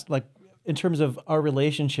you asked, like in terms of our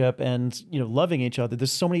relationship and loving each other.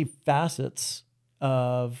 There's so many facets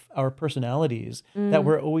of our personalities that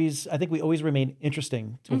I think we always remain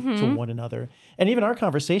interesting to one another. And even our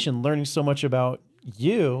conversation, learning so much about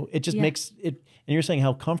you, it just makes it. And you're saying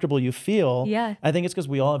how comfortable you feel. Yeah. I think it's because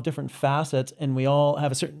we all have different facets and we all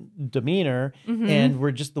have a certain demeanor, and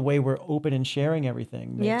we're just the way we're open and sharing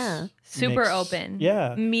everything. Super open.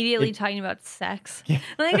 Yeah. Immediately talking about sex.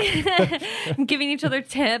 Like giving each other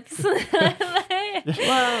tips.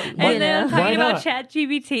 well, And then Why talking about not?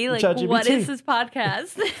 ChatGPT, like ChatGPT. what is this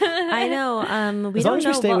podcast? I know. We As long don't as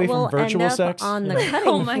we know stay what away from will virtual end up sex. on the Yeah. cutting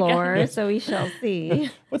Oh my floor, God. so we shall see.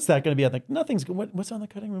 What's that going to be? Like nothing's. What's on the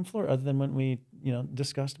cutting room floor other than when we,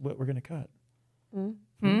 discussed what we're going to cut. We'll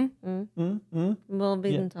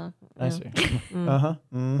be in talk. I see. Uh-huh.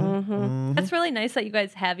 That's really nice that you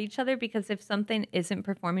guys have each other because if something isn't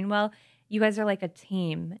performing well, you guys are like a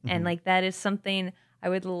team. And like that is something I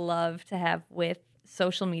would love to have with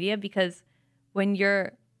social media because when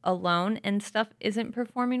you're alone and stuff isn't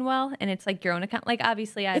performing well and it's like your own account, like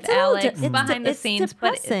obviously I have It's a little Alex behind the it's scenes,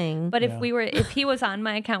 depressing. but if he was on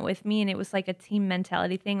my account with me and it was like a team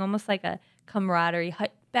mentality thing, almost like a camaraderie,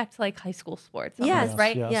 back to like high school sports. Yes,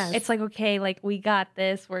 right? yes. It's like, okay, like we got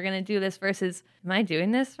this, we're going to do this versus, am I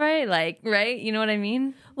doing this right? Like, right? You know what I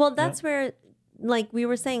mean? Well, that's where, like we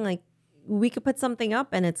were saying, like we could put something up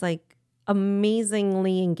and it's like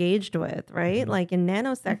amazingly engaged with, right? Like in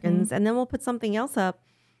nanoseconds, and then we'll put something else up.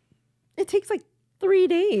 It takes like 3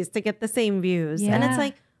 days to get the same views, and it's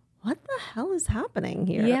like, what the hell is happening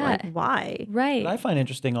here? Yeah. Like, why? Right. What I find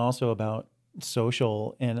interesting also about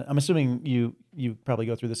social, and I'm assuming you probably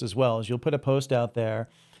go through this as well, is you'll put a post out there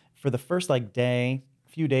for the first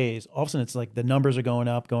few days, all of a sudden it's like the numbers are going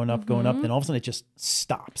up, then all of a sudden it just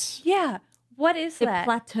stops. Yeah. What is It that?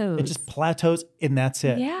 plateaus. It just plateaus and that's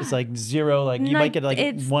it. Yeah. It's like zero, like you might get like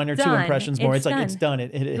it's 1 or 2 done. impressions more. It's It's like it's done.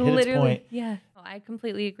 It hit its point. Yeah. Oh, I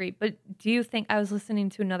completely agree. But do you think, I was listening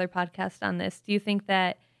to another podcast on this, do you think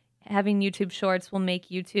that having YouTube Shorts will make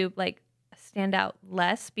YouTube like stand out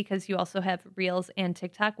less because you also have Reels and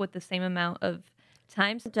TikTok with the same amount of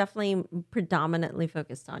time? Definitely predominantly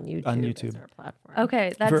focused on YouTube. On YouTube. As our platform.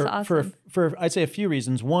 Okay, that's awesome. For I'd say a few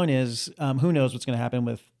reasons. One is who knows what's going to happen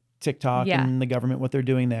with TikTok and the government, what they're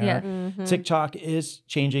doing there. Yeah. Mm-hmm. TikTok is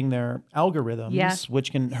changing their algorithms,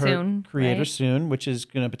 which can hurt creators soon, which is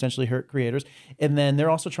going to potentially hurt creators. And then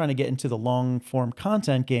they're also trying to get into the long form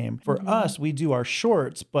content game. For us, we do our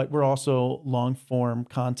shorts, but we're also long form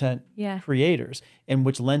content creators, and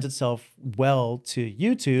which lends itself well to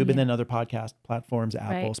YouTube and then other podcast platforms,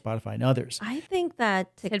 Apple, Spotify, and others. I think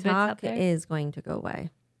that TikTok is going to go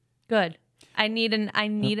away. Good. I need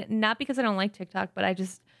not because I don't like TikTok, but I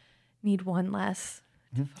just need one less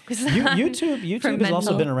to focus on. YouTube has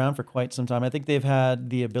also been around for quite some time. I think they've had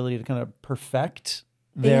the ability to kind of perfect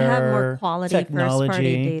They their have more quality technology.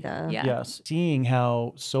 first-party data. Yeah. Yes. Seeing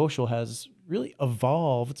how social has really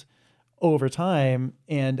evolved over time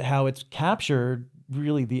and how it's captured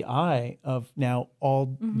really the eye of now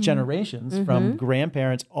all generations from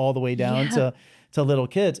grandparents all the way down to little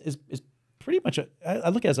kids is pretty much, I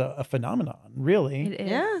look at it as a phenomenon, really. It is.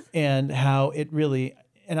 Yeah. And how it really,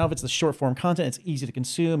 and now if it's the short form content, it's easy to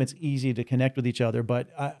consume, it's easy to connect with each other. But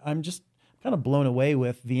I'm just kind of blown away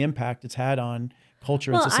with the impact it's had on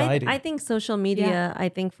culture and society. I think social media, I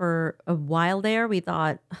think for a while there, we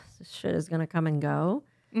thought this shit is going to come and go.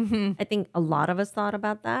 I think a lot of us thought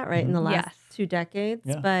about that, right, in the last 2 decades.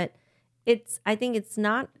 Yeah. But I think it's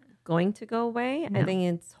not going to go away. I think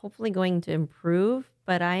it's hopefully going to improve.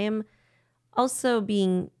 But I am also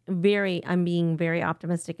being very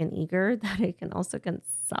optimistic and eager that it can also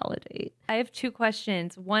consolidate. I have 2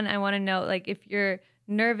 questions. One, I want to know, like, if you're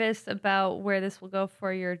nervous about where this will go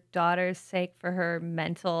for your daughter's sake, for her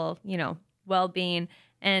mental, well-being,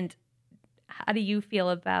 and how do you feel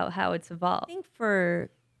about how it's evolved? I think for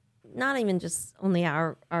not even just only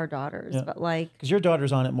our daughters, but like, because your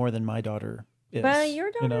daughter's on it more than my daughter is. But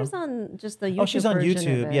your daughter's on just the YouTube. Oh, she's on version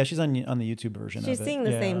YouTube. of it. Yeah, she's on the YouTube version. She's of it. seeing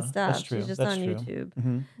the same stuff. That's true. She's just That's on true.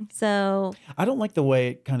 YouTube. So I don't like the way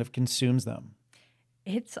it kind of consumes them.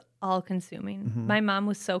 It's all consuming. My mom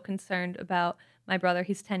was so concerned about my brother.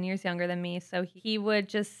 He's 10 years younger than me. So he would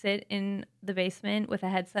just sit in the basement with a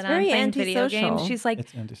headset on playing video games. She's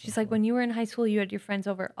like, when you were in high school, you had your friends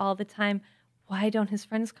over all the time. Why don't his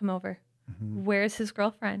friends come over? Where's his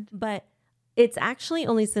girlfriend? But it's actually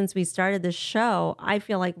only since we started the show, I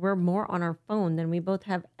feel like we're more on our phone than we both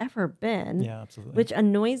have ever been. Yeah, absolutely. Which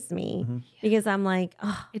annoys me because I'm like,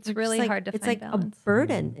 oh, It's really hard to it's find like balance. a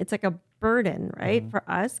burden. It's like a burden, right, for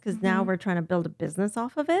us because now we're trying to build a business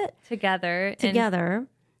off of it Together. together.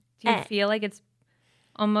 Do you feel like it's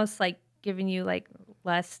almost like giving you like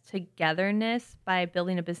less togetherness by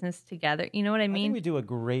building a business together? You know what I I mean? think we do a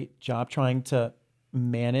great job trying to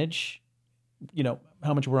manage,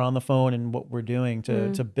 how much we're on the phone and what we're doing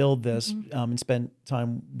to build this and spend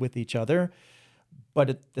time with each other.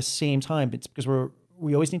 But at the same time, it's because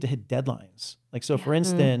we always need to hit deadlines. Like, so for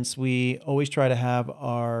instance, we always try to have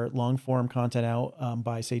our long form content out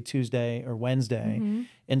by say Tuesday or Wednesday.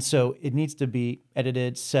 And so it needs to be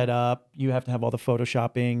edited, set up. You have to have all the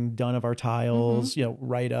photoshopping done of our tiles,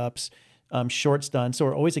 write-ups, shorts done. So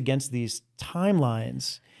we're always against these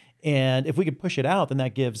timelines. And if we could push it out, then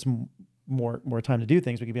that gives more time to do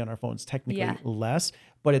things. We could be on our phones technically less,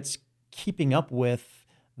 but it's keeping up with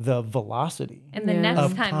the velocity and the next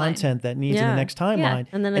of timeline. Content that needs in the next timeline.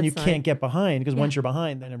 And you can't get behind because once you're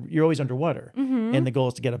behind, then you're always underwater. And the goal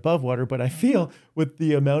is to get above water. But I feel with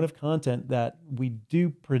the amount of content that we do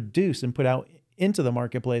produce and put out into the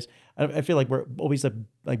marketplace, I feel like we're always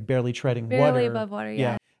like barely treading water. Barely above water,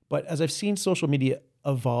 yeah. But as I've seen social media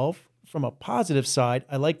evolve from a positive side,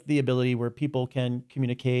 I like the ability where people can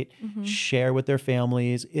communicate, share with their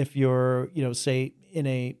families. If you're, say in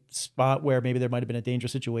a spot where maybe there might have been a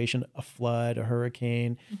dangerous situation, a flood, a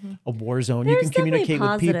hurricane, a war zone, you can communicate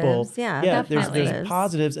with people. Yeah, there's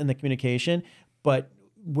positives in the communication, but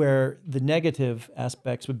where the negative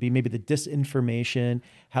aspects would be maybe the disinformation,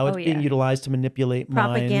 how it's being utilized to manipulate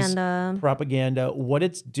minds, propaganda, what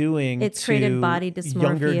it's doing it's to created body dysmorphia.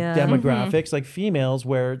 Younger demographics like females,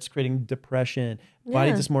 where it's creating depression,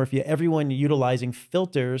 body dysmorphia, everyone utilizing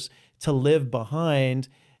filters to live behind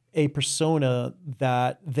a persona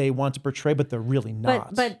that they want to portray, but they're really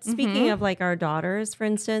not. But speaking of like our daughters, for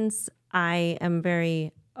instance, I am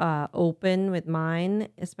very open with mine,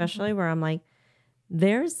 especially where I'm like,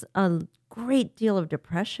 there's a great deal of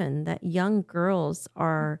depression that young girls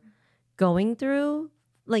are going through,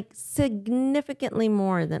 like significantly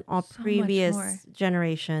more than all previous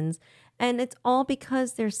generations. And it's all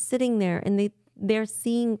because they're sitting there and they're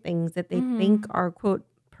seeing things that they think are, quote,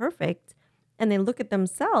 perfect. and they look at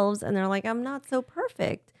themselves and they're like, I'm not so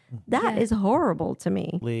perfect. That is horrible to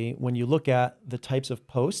me. When you look at the types of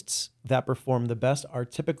posts that perform the best are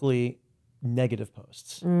typically negative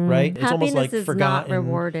posts, right? It's almost like is forgotten. not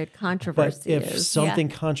rewarded. Controversy But if is. something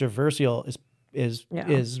controversial is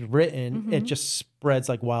written, it just spreads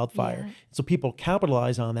like wildfire. So people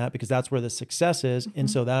capitalize on that because that's where the success is.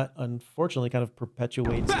 And so that unfortunately kind of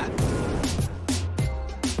perpetuates